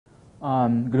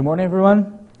Good morning,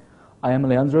 everyone. I am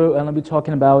Leandro, and I'll be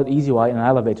talking about EasyUI and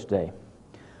Elev8 today.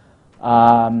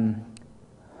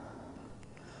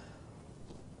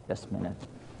 Just a minute.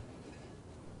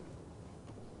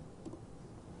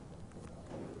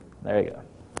 There you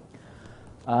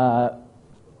go.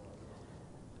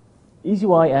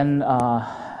 EasyUI and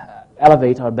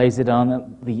Elev8 are based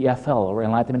on the EFL, or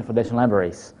Enlightenment Foundation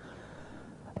Libraries.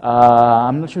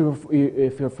 I'm not sure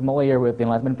if you're familiar with the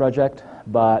Enlightenment project,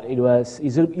 but it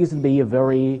used to be a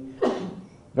very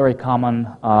common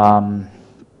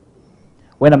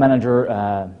window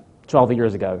manager 12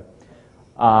 years ago.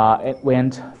 It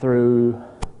went through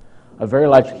a very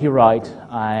large rewrite,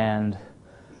 and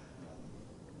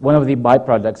one of the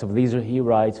byproducts of these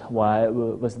rewrites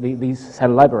was these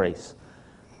set of libraries.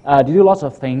 They do lots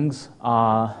of things.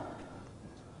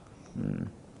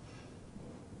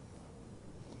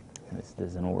 This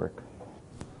doesn't work.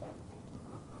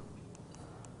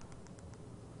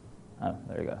 Oh,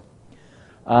 there you go.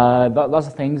 Lots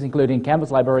of things, including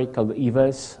Canvas library called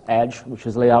EVAS, Edge, which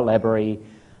is layout library,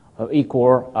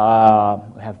 eCore,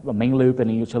 we have a main loop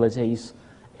and utilities,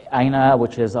 INA,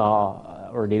 which is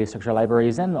our data structure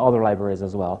libraries, and other libraries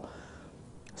as well.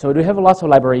 So we have lots of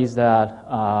libraries that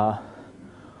are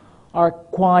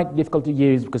quite difficult to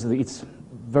use because it's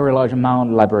very large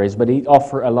amount of libraries, but they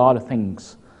offer a lot of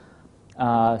things.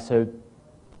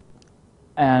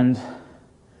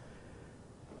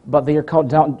 But they are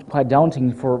quite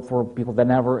daunting for people that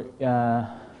never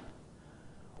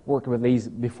worked with these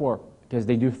before, because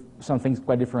they do some things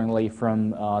quite differently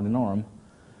from the norm.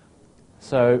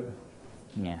 So,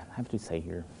 yeah, I have to say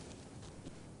here.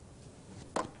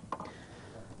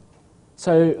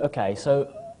 So, okay, so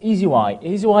EasyUI.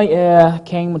 EasyUI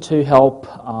came to help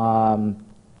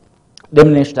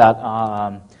diminish that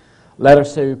letter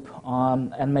soup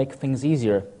and make things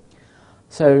easier.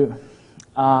 So,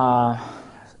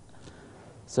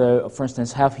 for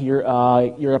instance, have here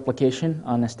your application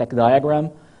on a stack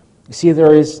diagram. You see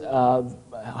there is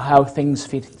how things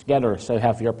fit together. So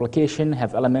have your application,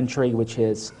 have elementary, which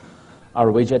is our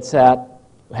widget set,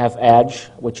 have Edge,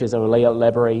 which is our layout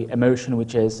library, Emotion,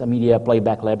 which is a media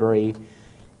playback library,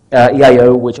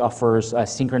 EIO, which offers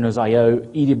synchronous I/O,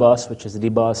 EDBus, which is a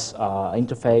dbus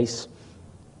interface,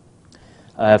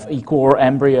 eCore,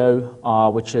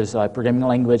 Embryo, which is a programming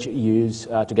language used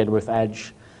together with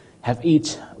Edge, have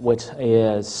EAT, which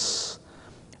is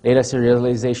data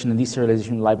serialization and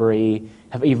deserialization library,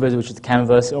 have EVAS, which is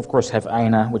Canvas, and of course have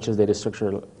INA, which is data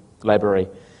structure library.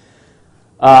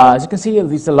 As you can see,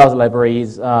 these are a lot of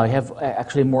libraries. I have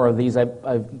actually more of these.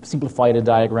 I've simplified the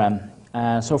diagram.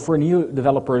 So for new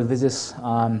developers, this is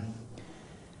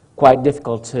quite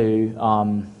difficult to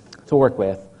work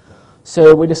with.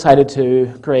 So we decided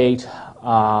to create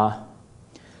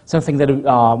something that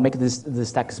would make the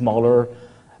stack smaller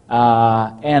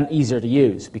and easier to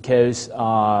use, because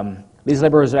these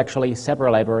libraries are actually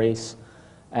separate libraries,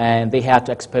 and they had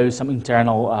to expose some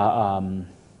internal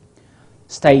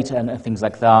state and things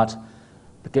like that,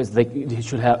 because they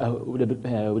should have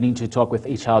we need to talk with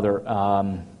each other.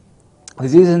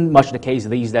 This isn't much the case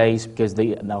these days because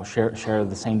they now share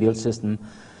the same build system,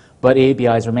 but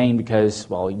APIs remain because,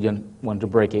 well, you don't want to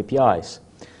break APIs.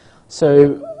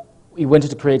 So we wanted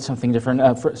to create something different,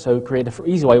 so create a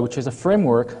EasyUI, which is a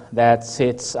framework that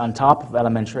sits on top of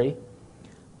elementary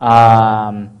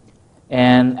and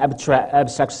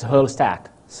abstracts the whole stack.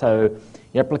 So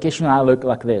your application now look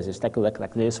like this, your stack will look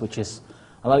like this, which is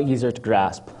a lot easier to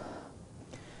grasp.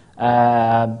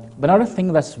 But another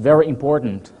thing that's very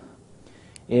important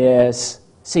is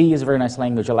C is a very nice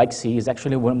language. I like C. It's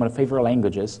actually one of my favorite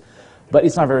languages, but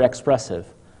it's not very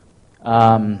expressive.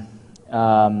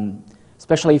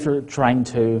 Especially if you're trying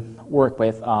to work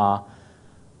with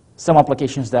some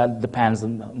applications that depends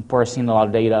on parsing a lot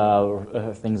of data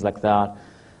or things like that.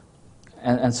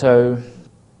 And so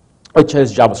I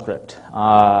chose JavaScript.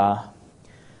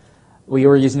 We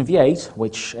were using V8,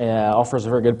 which offers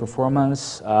very good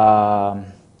performance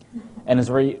and is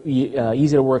very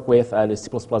easy to work with at the C++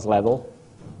 level.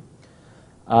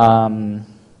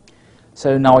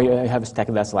 So now you have a stack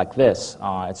that's like this.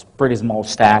 It's a pretty small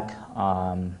stack.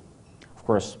 Of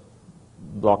course,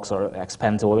 blocks are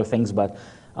expand to other things, but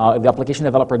the application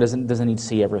developer doesn't need to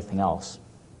see everything else.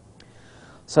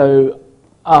 So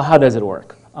how does it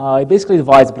work? It basically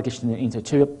divides the application into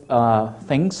two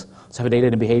things. So have a data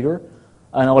and a behavior.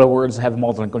 In other words, have a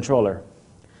model and controller.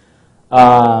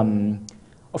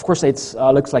 Of course, it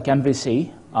looks like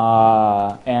MVC,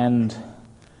 and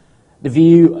the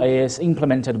view is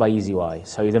implemented by EasyUI,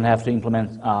 so you don't have to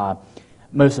implement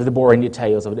most of the boring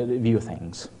details of the view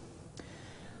things.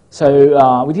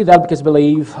 So we did that because we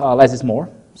believe less is more.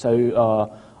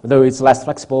 So although it's less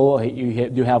flexible,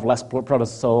 you have less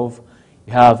problems to solve,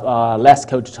 you have less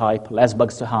code to type, less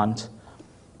bugs to hunt,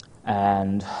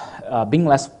 and being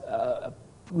less,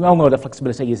 we all know that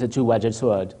flexibility is a two-edged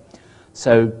sword.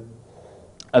 So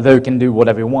although you can do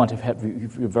whatever you want if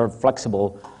you're very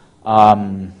flexible,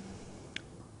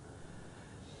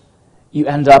 you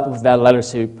end up with that letter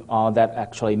soup that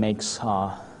actually makes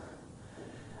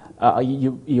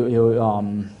you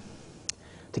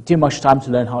take too much time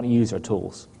to learn how to use your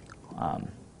tools.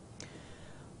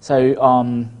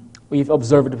 We've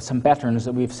observed some patterns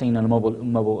that we've seen on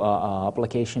mobile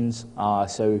applications.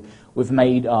 So we've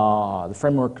made the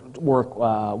framework work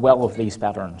well with these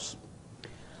patterns.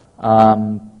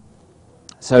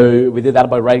 So we did that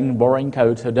by writing boring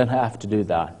code, so you don't have to do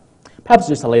that. Perhaps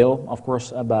just a little, of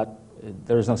course, but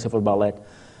there's no silver bullet.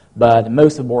 But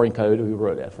most of the boring code, we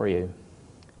wrote it for you.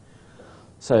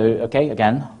 So, okay,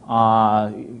 again,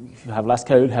 if you have less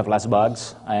code, have less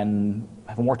bugs, and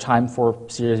have more time for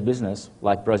serious business,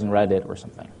 like browsing Reddit or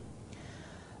something.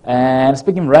 And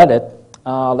speaking of Reddit,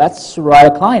 let's write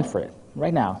a client for it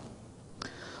right now.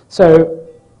 So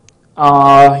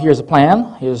here's a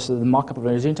plan. Here's the mock-up of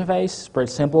the user interface. It's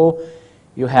pretty simple.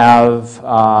 You have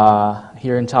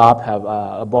here in top have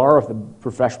a bar of the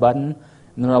refresh button,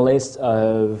 and then a list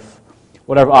of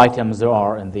whatever items there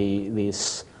are in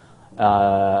these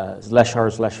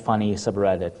 /r/funny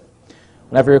subreddit.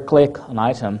 Whenever you click an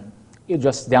item, you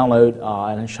just download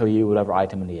and show you whatever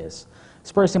item it is.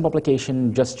 It's a very simple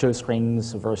application, just show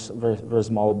screens, very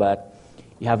small, but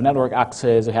you have network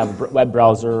access, you have a web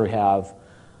browser, you have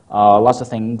lots of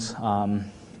things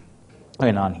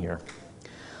going on here.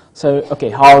 So, okay,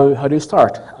 how do you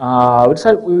start? I'd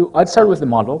start with the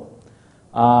model.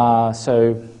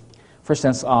 So, for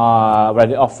instance,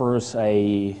 Reddit offers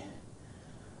a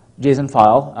JSON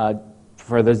file.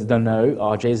 For those that don't know,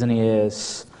 JSON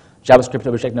is JavaScript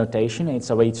object notation. It's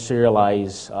a way to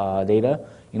serialize data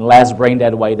in less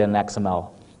brain-dead way than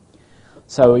XML.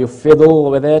 So you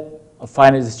fiddle with it,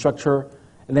 find its structure,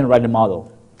 and then write the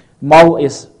model. The model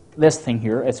is this thing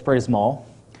here. It's pretty small.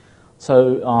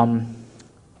 So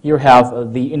you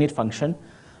have the init function.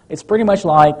 It's pretty much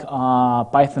like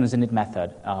Python's init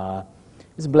method.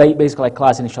 It's basically a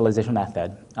class initialization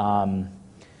method.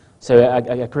 So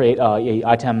I create a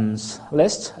items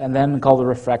list and then call the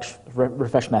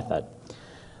refresh method.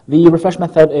 The refresh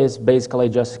method is basically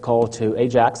just a call to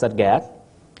ajax.get.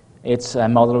 It's a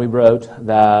model we wrote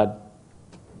that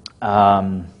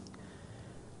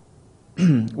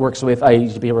works with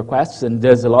HTTP requests and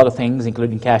does a lot of things,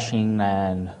 including caching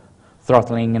and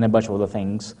throttling and a bunch of other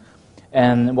things.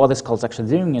 And what this call is actually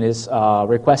doing is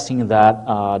requesting that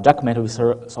document we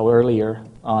saw earlier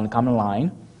on the command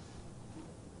line.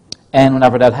 And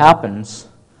whenever that happens,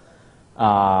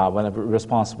 whenever a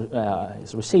response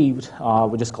is received,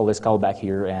 we just call this callback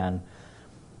here and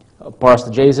parse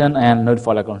the JSON and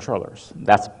notify the controllers.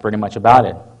 That's pretty much about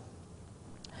it.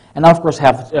 And now, of course,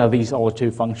 have these other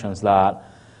two functions that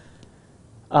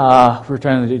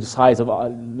return the size of the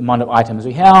amount of items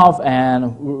we have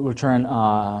and return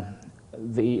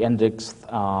the indexed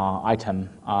item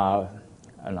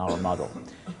in our model.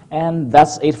 And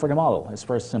that's it for the model. It's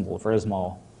very simple, very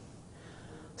small.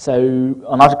 So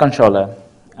another controller,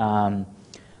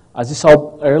 as you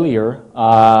saw earlier,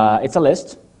 it's a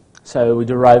list. So we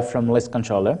derive from list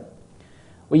controller.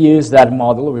 We use that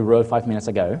model we wrote 5 minutes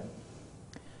ago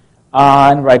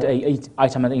and write a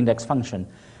item and index function.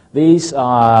 This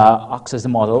accesses the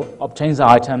model, obtains the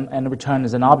item, and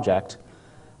returns an object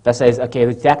that says, okay,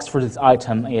 the text for this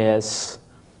item is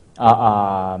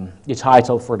the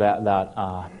title for that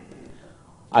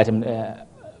item.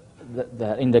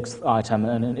 The index item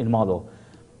in the model.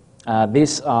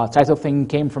 This title thing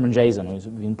came from JSON. It's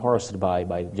been parsed by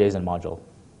JSON module.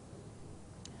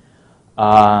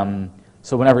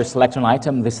 So whenever you select an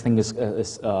item, this thing is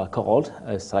called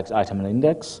select item and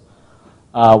index.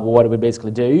 What we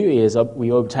basically do is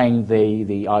we obtain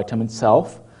the item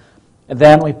itself, and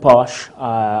then we push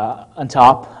on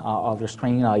top of your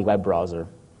screen a web browser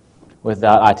with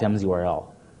that item's URL.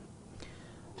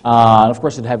 Of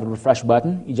course, you'd have a refresh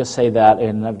button. You just say that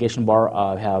in the navigation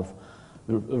bar, have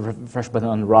the refresh button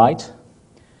on the right.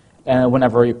 And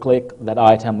whenever you click that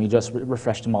item, you just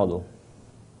refresh the model.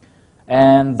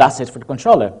 And that's it for the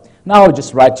controller. Now I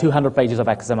just write 200 pages of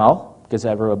XML, because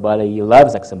everybody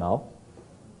loves XML.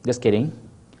 Just kidding.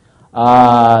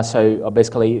 So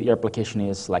basically, your application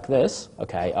is like this.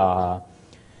 Okay.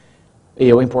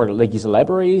 You import the user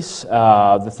libraries,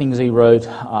 the things you wrote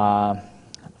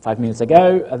 5 minutes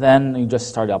ago, and then you just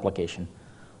start the application.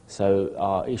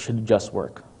 So it should just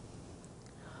work.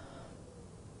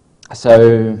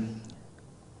 So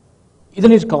You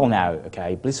don't need to call now,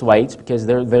 okay? Please wait, because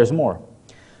there's more.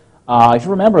 If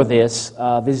you remember this,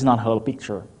 this is not a whole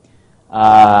picture.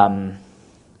 EasyUI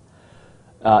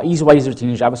is written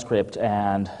in JavaScript,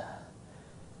 and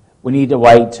we need a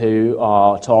way to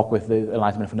talk with the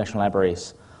Enlightenment Foundation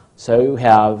Libraries. So we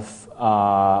have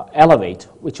Elevate,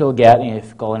 which you'll get if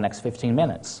you call in the next 15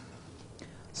 minutes.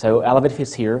 So Elevate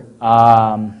is here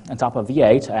on top of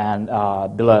V8 and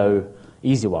below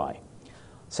EasyUI.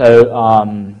 So,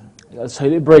 so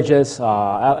it bridges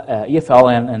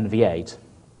EFL and V8.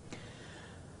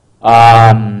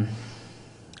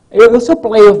 It also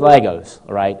play with Legos,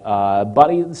 right? But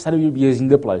instead of using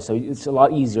Duplo, so it's a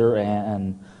lot easier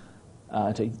and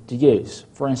to use.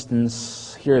 For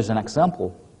instance, here's an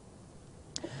example.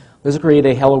 Let's create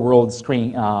a Hello World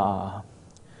screen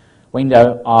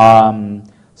window.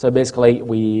 So basically,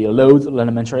 we load the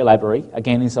elementary library.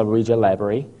 Again, it's a rigid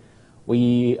library.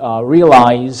 We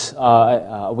realize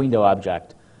a window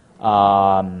object.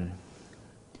 The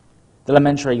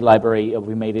elementary library,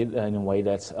 we made it in a way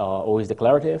that's always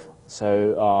declarative.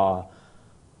 So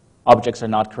objects are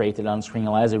not created on screen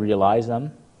unless we realize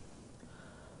them.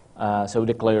 So we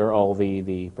declare all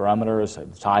the parameters,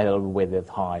 the title, width,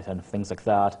 height, and things like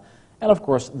that. And of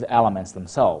course, the elements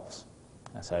themselves.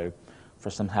 So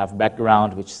first one have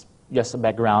background, which is just a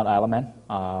background element.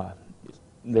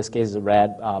 In this case, a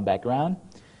red background.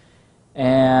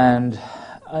 And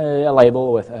a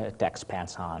label with a text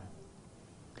pants on.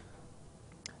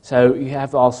 So you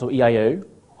have also EIO,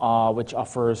 which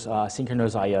offers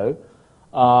synchronous I/O.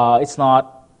 It's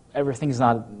not everything's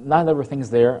not everything's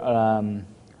there.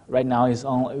 Right now,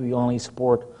 we only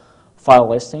support file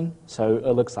listing, so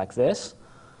it looks like this.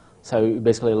 So you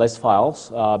basically list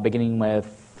files, beginning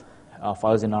with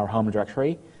files in our home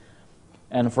directory,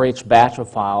 and for each batch of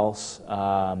files,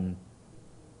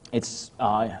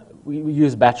 we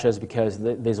use batches because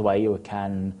this way you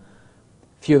can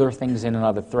filter things in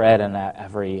another thread, and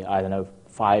every, I don't know,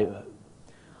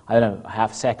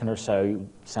 half second or so, you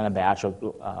send a batch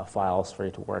of files for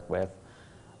you to work with.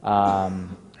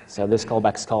 So this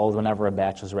callback is called whenever a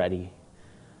batch is ready.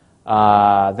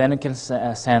 Then it can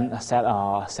send a set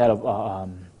of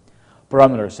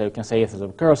parameters. So you can say if it's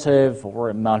recursive, or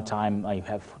amount of time you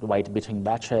have to wait between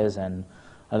batches, and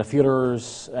the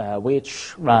filters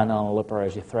which run on a loop or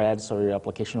as a thread, so your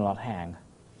application will not hang.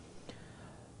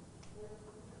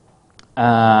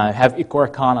 Have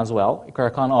EcoRecon as well.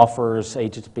 EcoRecon offers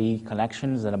HTTP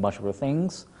connections and a bunch of other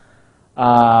things.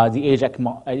 The Ajax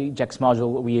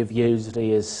module we have used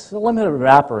is a limited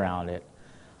wrap around it.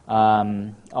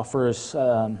 Offers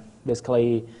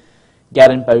basically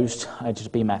get and post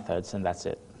HTTP methods, and that's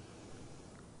it.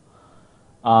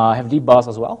 I have dbus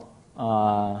as well.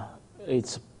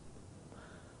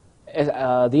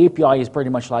 The API is pretty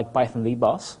much like Python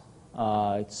dbus.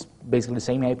 It's basically the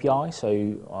same API, so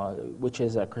which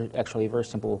is actually a very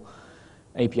simple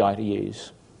API to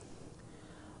use.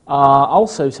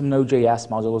 Also, some Node.js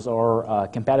modules are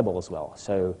compatible as well.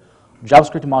 So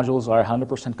JavaScript modules are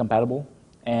 100% compatible,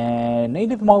 and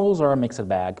native modules are a mixed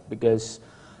bag because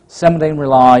some of them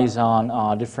relies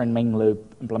on different main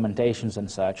loop implementations and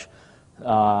such.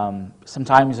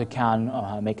 Sometimes you can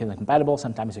make it compatible,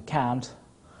 sometimes you can't,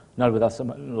 not without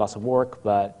lots of work,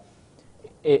 but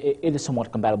it is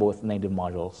somewhat compatible with native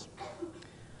modules.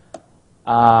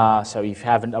 So if you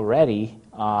haven't already,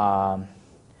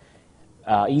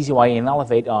 EasyUI and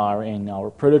Elev8 are in our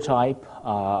prototype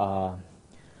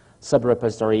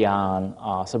subrepository on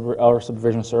our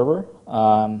supervision server.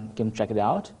 You can check it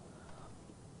out.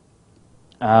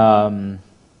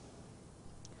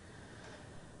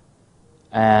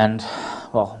 And,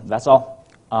 well, that's all.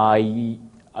 I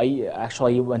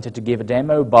actually wanted to give a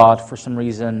demo, but for some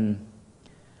reason,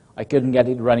 I couldn't get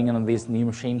it running on this new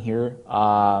machine here.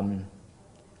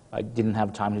 I didn't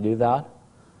have time to do that.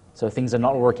 So things are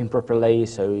not working properly,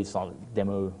 so it's not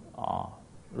demo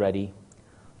ready.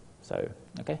 So,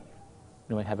 okay.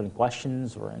 Anyone have any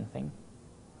questions or anything?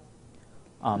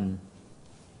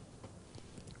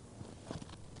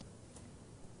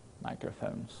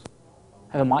 Microphones.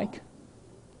 Have a mic?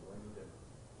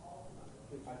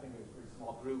 I think it's a pretty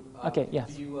small group. Okay,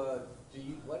 yes. Can you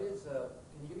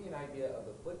give me an idea of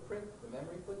the footprint, the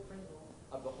memory footprint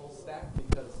of the whole stack?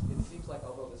 Because it seems like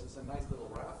although this is a nice little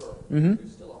wrapper,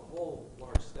 there's still a whole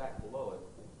large stack below it.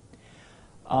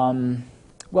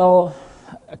 Well,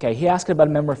 okay, he asked about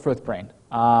memory footprint.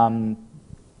 I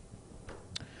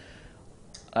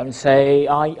would say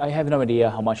I have no idea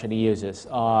how much it uses.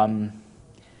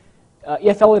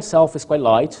 EFL itself is quite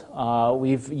light.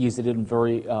 We've used it in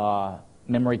very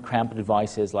memory cramped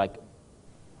devices like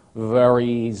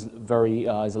very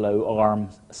slow ARM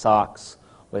socks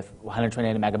with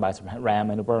 128 megabytes of RAM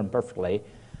and it will run perfectly.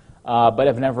 But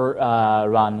I've never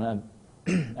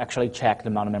actually checked the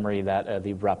amount of memory that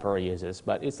the wrapper uses.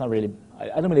 But it's not really,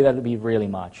 I don't believe that would be really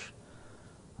much.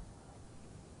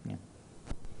 Yeah.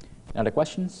 Any other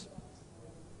questions?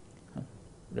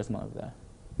 There's one over there.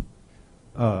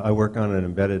 I work on an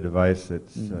embedded device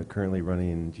that's currently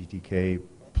running GTK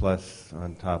plus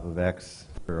on top of X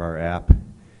for our app.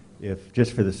 If,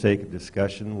 just for the sake of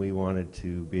discussion, we wanted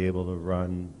to be able to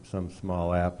run some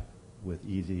small app with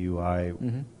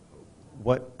EasyUI,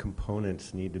 what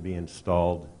components need to be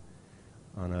installed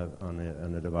on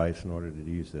a device in order to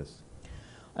use this?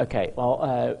 Okay,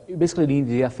 well, you basically need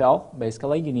DFL,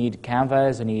 basically. You need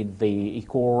Canvas, you need the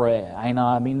eCore, INA,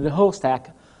 I mean, the whole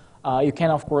stack. You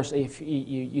can, of course, if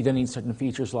you don't need certain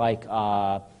features like,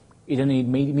 you don't need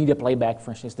media playback,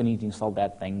 for instance, you don't need to install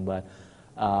that thing, but,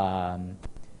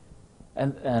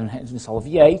 and install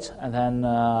V8, and then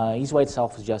EasyUI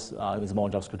itself is just a small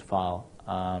JavaScript file.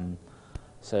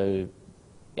 So,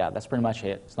 yeah, that's pretty much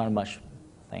it. It's not much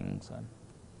thing, so.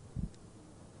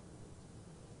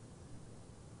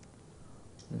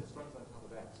 This runs on top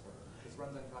of X, right? This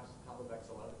runs on top of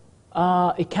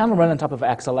X11? It can run on top of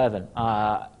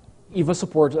X11. Even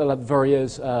support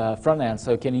various front ends,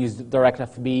 so you can use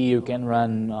DirectFB, you can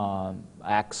run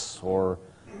X, or,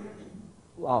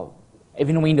 well,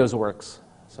 even Windows works.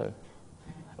 So,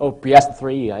 oh,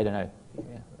 PS3, I don't know.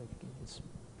 Yeah, it's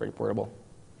pretty portable.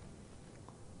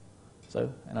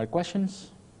 So, any other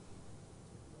questions?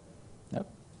 No?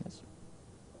 Yes?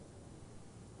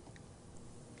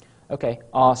 Okay,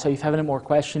 so if you have any more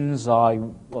questions,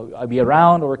 I'll be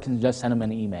around, or you can just send them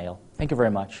an email. Thank you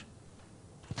very much.